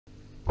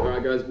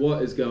Alright guys,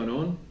 what is going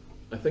on?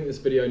 I think this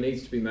video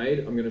needs to be made.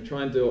 I'm going to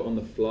try and do it on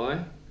the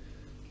fly.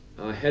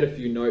 I had a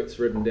few notes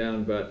written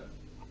down, but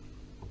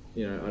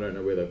you know, I don't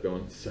know where they've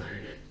gone, so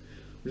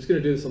I'm just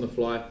going to do this on the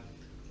fly.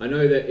 I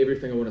know that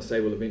everything I want to say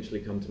will eventually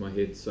come to my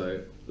head,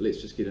 so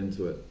let's just get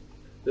into it.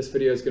 This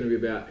video is going to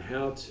be about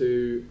how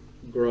to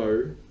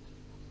grow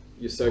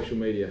your social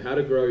media, how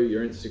to grow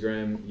your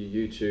Instagram,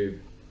 your YouTube,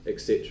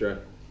 etc.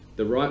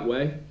 the right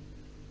way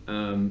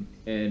and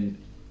in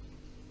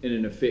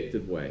an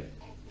effective way.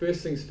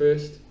 First things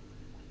first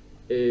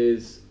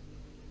is,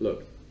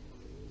 look,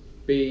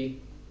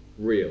 be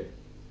real.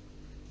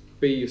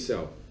 Be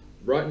yourself.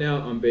 Right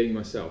now I'm being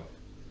myself.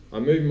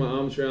 I'm moving my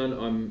arms around,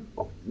 I'm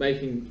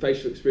making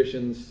facial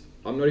expressions,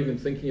 I'm not even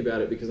thinking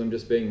about it because I'm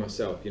just being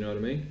myself, you know what I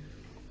mean?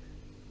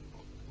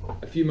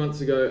 A few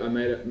months ago I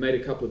made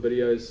a couple of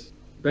videos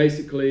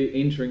basically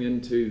entering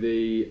into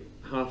the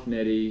half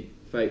natty,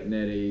 fake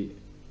natty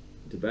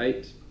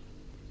debate.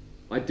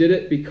 I did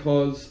it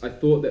because I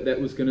thought that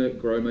that was going to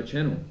grow my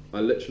channel.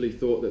 I literally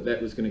thought that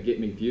that was going to get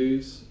me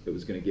views, it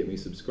was going to get me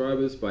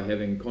subscribers by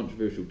having a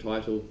controversial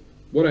title.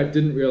 What I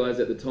didn't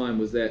realize at the time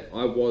was that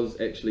I was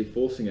actually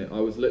forcing it. I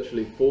was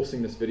literally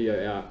forcing this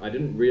video out. I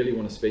didn't really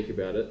want to speak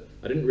about it.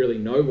 I didn't really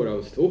know what I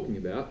was talking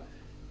about,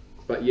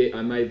 but yet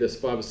I made this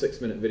 5 or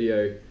 6 minute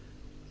video,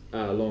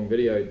 long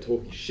video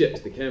talking shit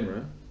to the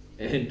camera,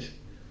 and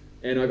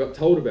I got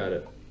told about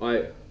it.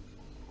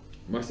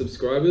 My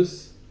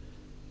subscribers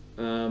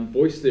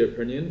voiced their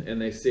opinion,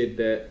 and they said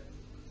that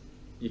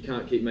you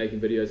can't keep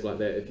making videos like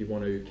that if you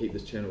want to keep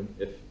this channel,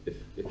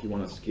 if you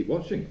want us to keep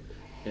watching.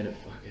 And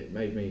it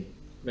made me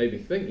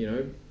think, you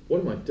know,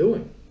 what am I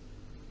doing?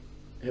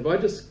 Have I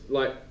just,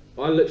 like,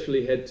 I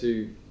literally had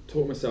to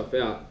talk myself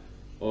out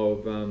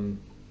of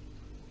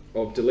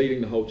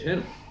deleting the whole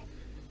channel.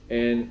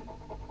 And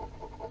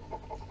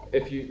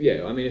if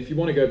you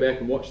want to go back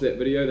and watch that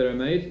video that I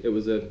made, it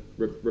was a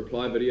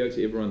reply video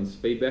to everyone's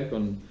feedback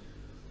on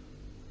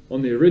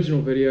the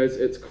original videos.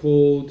 It's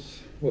called,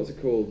 what's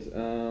it called?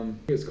 I think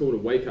it's called a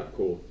wake-up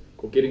call,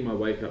 or getting my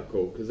wake-up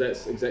call, because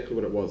that's exactly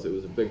what it was. It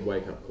was a big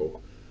wake-up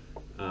call.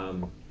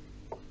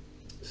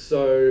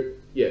 So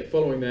yeah,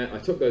 following that, I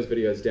took those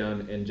videos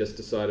down and just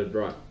decided,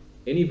 right,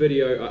 any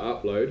video I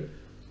upload,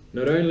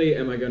 not only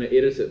am I going to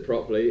edit it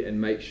properly and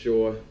make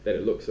sure that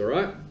it looks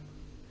alright,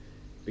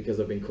 because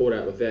I've been caught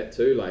out with that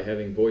too, like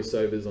having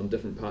voiceovers on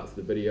different parts of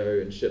the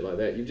video and shit like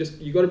that.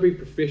 You got to be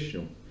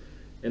professional,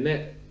 and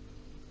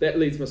that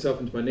leads myself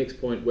into my next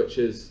point, which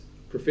is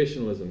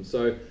professionalism.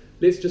 So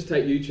let's just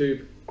take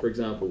YouTube for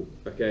example.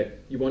 Okay,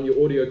 you want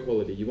your audio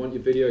quality, you want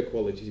your video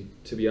quality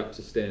to be up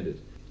to standard.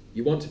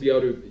 You want to be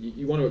able to,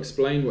 you want to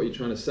explain what you're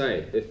trying to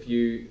say. If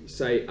you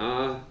say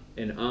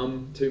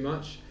and too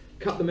much,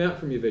 cut them out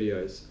from your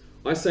videos.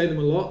 I say them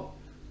a lot.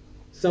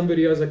 Some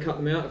videos I cut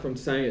them out if I'm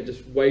saying it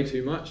just way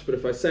too much, but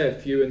if I say a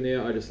few in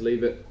there, I just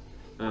leave it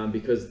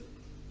because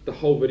the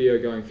whole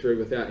video going through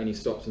without any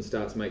stops and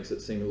starts makes it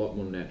seem a lot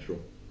more natural.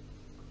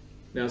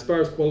 Now, as far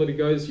as quality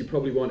goes, you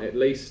probably want at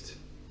least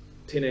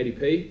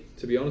 1080p,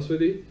 to be honest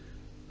with you.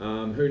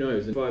 Who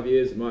knows, in 5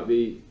 years it might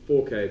be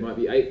 4K, it might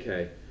be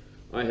 8K.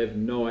 I have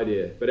no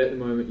idea, but at the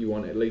moment you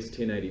want at least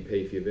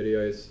 1080p for your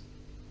videos,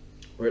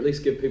 or at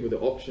least give people the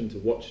option to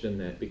watch it in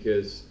that,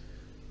 because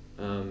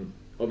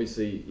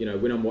obviously, you know,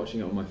 when I'm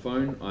watching it on my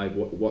phone, I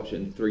watch it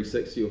in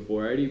 360 or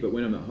 480, but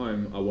when I'm at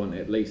home, I want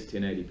at least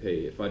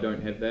 1080p. If I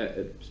don't have that,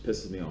 it just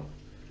pisses me off.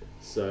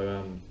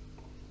 So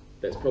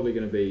that's probably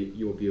going to be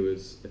your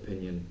viewer's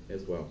opinion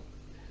as well.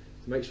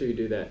 So make sure you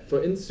do that. For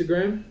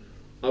Instagram,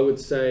 I would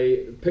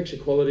say picture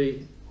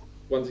quality,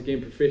 once again,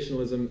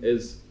 professionalism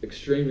is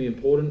extremely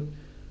important.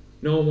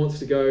 No one wants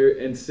to go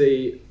and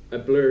see a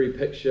blurry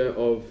picture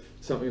of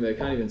something they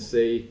can't even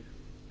see,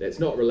 that's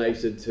not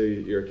related to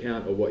your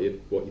account or what you're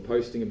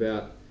posting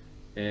about,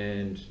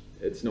 and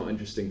it's not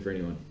interesting for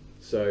anyone.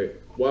 So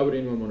why would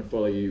anyone want to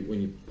follow you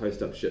when you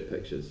post up shit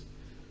pictures?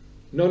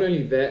 Not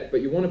only that,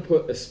 but you want to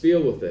put a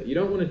spiel with it. You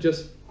don't want to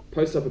just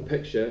post up a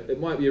picture. It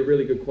might be a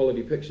really good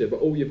quality picture,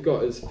 but all you've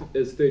got is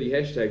 30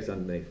 hashtags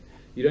underneath.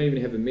 You don't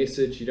even have a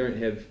message, you don't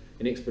have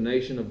an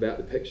explanation about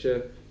the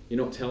picture. You're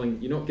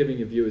not giving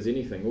your viewers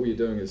anything. All you're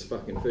doing is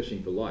fucking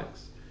fishing for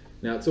likes.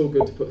 Now, it's all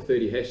good to put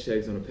 30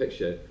 hashtags on a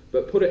picture,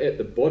 but put it at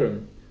the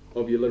bottom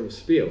of your little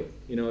spiel,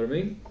 you know what I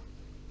mean?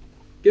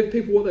 Give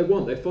people what they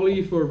want. They follow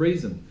you for a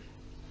reason.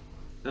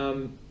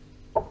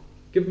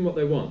 Give them what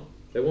they want.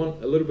 They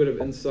want a little bit of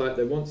insight,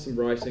 they want some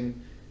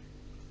writing,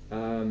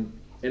 and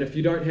if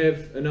you don't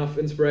have enough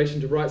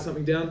inspiration to write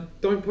something down,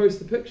 don't post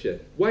the picture.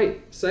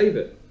 Wait, save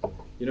it.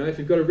 You know, if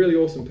you've got a really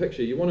awesome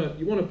picture, you want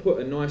to put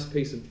a nice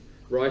piece of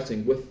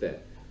writing with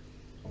that.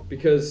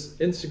 Because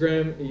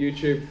Instagram,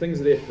 YouTube, things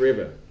are there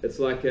forever. It's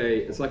like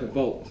a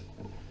vault,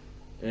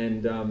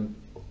 and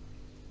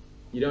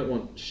you don't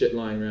want shit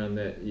lying around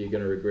that you're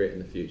going to regret in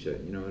the future.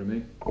 You know what I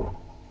mean?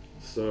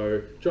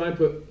 So try and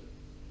put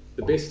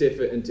the best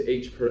effort into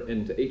each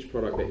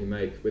product that you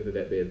make, whether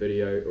that be a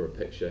video or a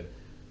picture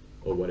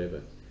or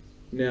whatever.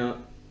 Now,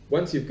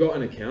 Once you've got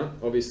an account,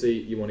 obviously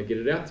you want to get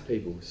it out to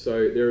people.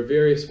 So there are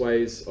various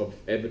ways of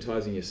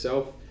advertising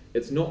yourself.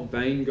 It's not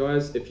vain,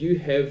 guys. If you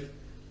have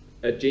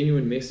a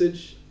genuine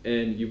message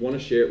and you want to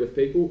share it with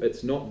people,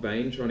 it's not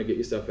vain trying to get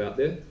yourself out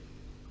there.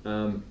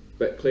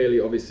 But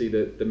clearly, obviously,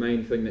 the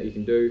main thing that you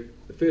can do,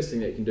 the first thing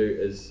that you can do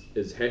is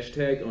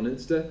hashtag on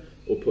Insta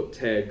or put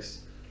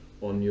tags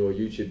on your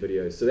YouTube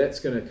videos. So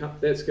that's going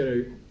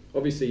to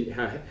obviously,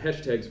 how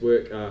hashtags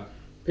work are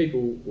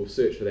people will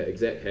search for that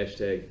exact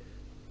hashtag.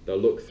 They'll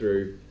look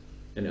through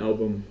an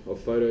album of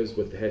photos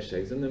with the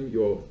hashtags in them.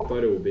 Your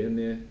photo will be in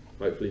there.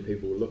 Hopefully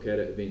people will look at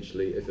it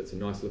eventually if it's a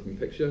nice looking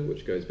picture,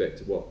 which goes back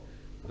to what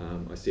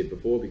I said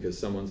before, because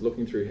someone's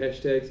looking through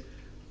hashtags.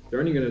 They're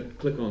only going to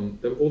click on,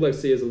 all they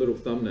see is a little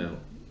thumbnail.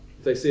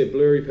 If they see a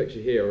blurry picture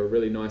here or a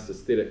really nice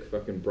aesthetic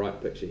fucking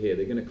bright picture here,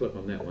 they're going to click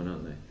on that one,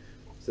 aren't they?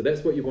 So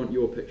that's what you want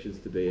your pictures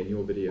to be and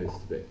your videos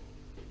to be.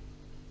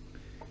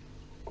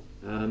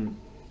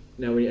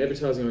 Now when you're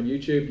advertising on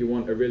YouTube, you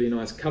want a really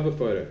nice cover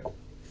photo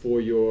for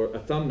a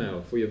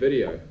thumbnail for your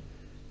video.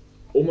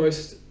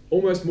 Almost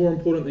more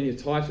important than your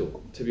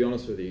title, to be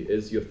honest with you,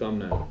 is your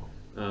thumbnail.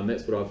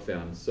 That's what I've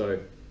found. So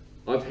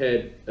I've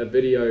had a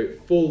video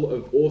full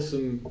of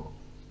awesome,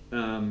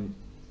 awesome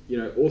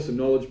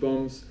knowledge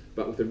bombs,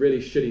 but with a really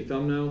shitty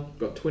thumbnail.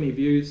 Got 20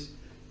 views.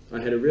 I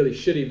had a really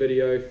shitty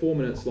video, 4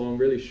 minutes long,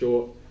 really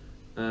short,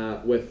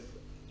 with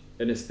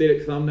an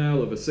aesthetic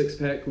thumbnail of a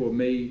six-pack or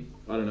me,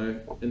 I don't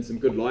know, in some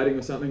good lighting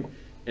or something,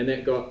 and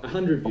that got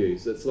 100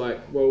 views. It's like,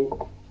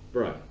 well,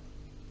 bro.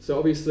 So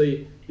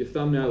obviously your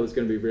thumbnail is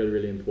going to be really,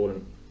 really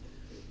important.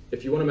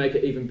 If you want to make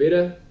it even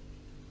better,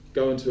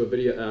 go into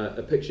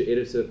a picture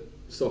editor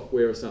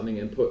software or something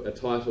and put a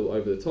title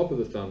over the top of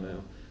the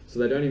thumbnail, so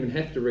they don't even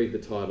have to read the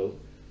title.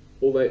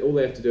 All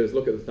they have to do is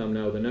look at the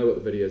thumbnail. They know what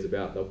the video is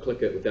about. They'll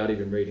click it without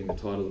even reading the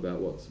title about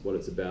what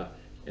it's about,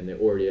 and they're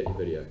already at your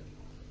video.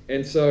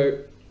 And so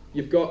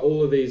you've got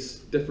all of these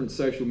different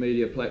social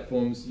media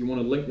platforms. You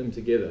want to link them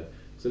together.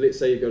 So let's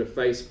say you've got a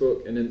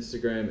Facebook, an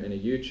Instagram, and a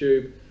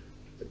YouTube,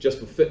 just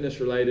for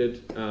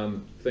fitness-related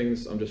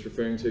things. I'm just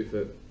referring to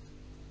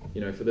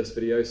for this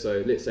video.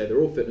 So let's say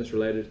they're all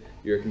fitness-related.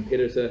 You're a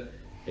competitor,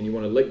 and you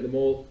want to link them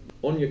all.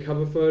 On your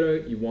cover photo,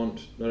 you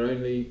want not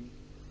only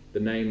the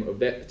name of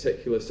that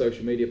particular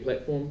social media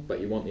platform, but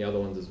you want the other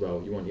ones as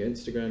well. You want your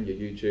Instagram, your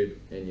YouTube,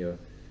 and your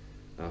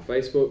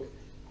Facebook.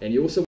 And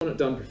you also want it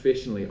done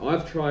professionally.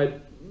 I've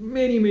tried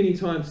many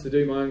times to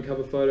do my own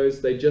cover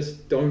photos. They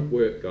just don't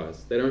work,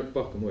 guys. They don't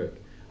fucking work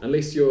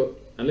unless you're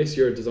a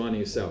designer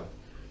yourself.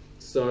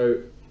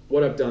 So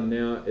what I've done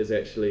now is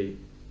actually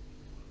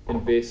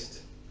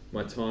invest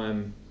my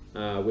time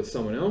with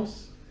someone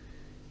else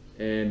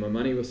and my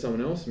money with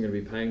someone else. I'm going to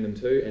be paying them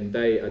too, and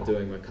they are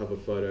doing my cover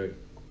photo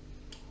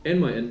and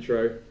my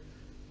intro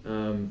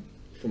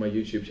for my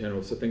YouTube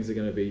channel. So things are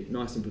going to be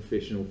nice and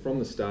professional from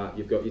the start.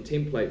 You've got your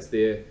templates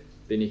there,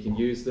 then you can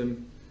use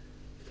them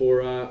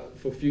for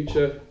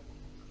future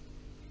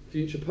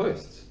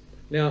posts.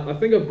 Now I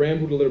think I've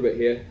rambled a little bit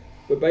here,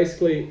 but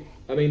basically,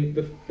 I mean,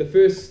 the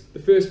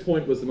first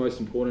point was the most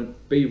important.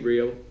 Be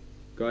real,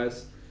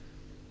 guys.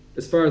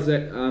 As far as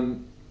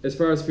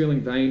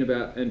feeling vain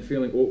about and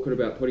feeling awkward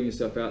about putting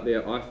yourself out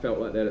there, I felt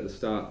like that at the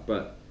start,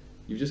 but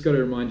you've just got to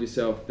remind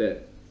yourself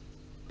that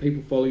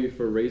people follow you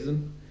for a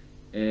reason,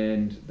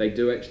 and they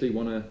do actually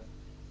want to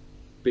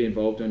be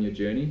involved on your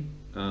journey.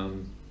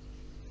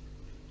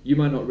 You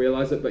might not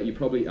realize it, but you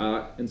probably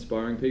are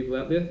inspiring people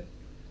out there.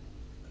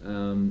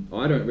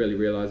 I don't really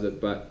realize it,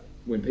 but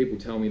when people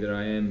tell me that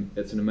I am,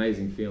 it's an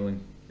amazing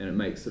feeling, and it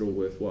makes it all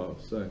worthwhile.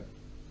 So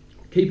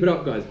keep it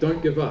up, guys.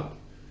 Don't give up.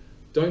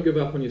 Don't give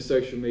up on your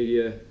social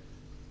media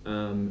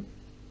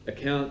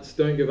accounts.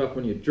 Don't give up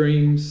on your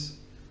dreams.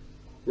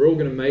 We're all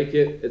going to make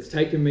it. It's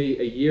taken me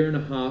 1.5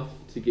 years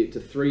to get to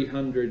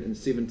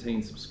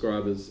 317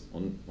 subscribers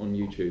on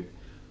YouTube.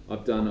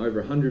 I've done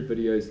over 100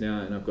 videos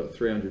now, and I've got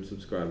 300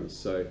 subscribers.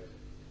 So,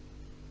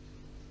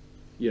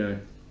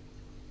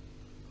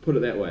 put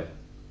it that way.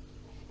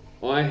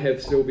 I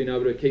have still been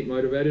able to keep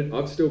motivated.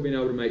 I've still been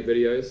able to make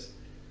videos,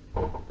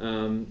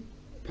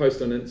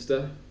 post on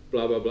Insta,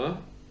 blah, blah, blah.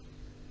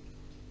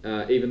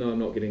 Even though I'm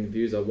not getting the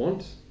views I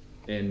want,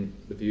 and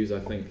the views I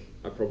think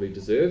I probably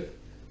deserve.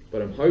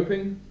 But I'm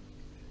hoping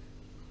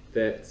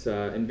that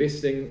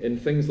investing in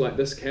things like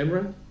this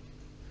camera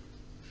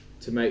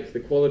to make the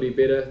quality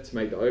better, to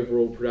make the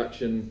overall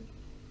production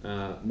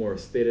more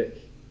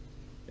aesthetic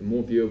and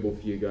more viewable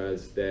for you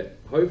guys, that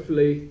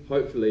hopefully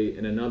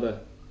in another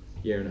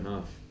 1.5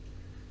 years,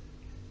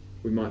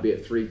 we might be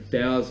at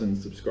 3,000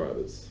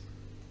 subscribers.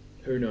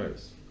 Who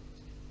knows?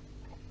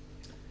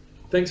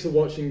 Thanks for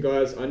watching,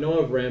 guys. I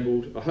know I've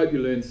rambled. I hope you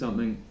learned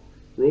something.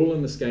 We're all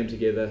in this game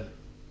together.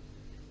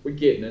 We're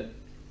getting it.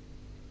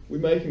 We're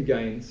making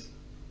gains.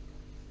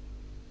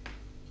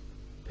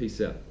 Peace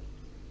out.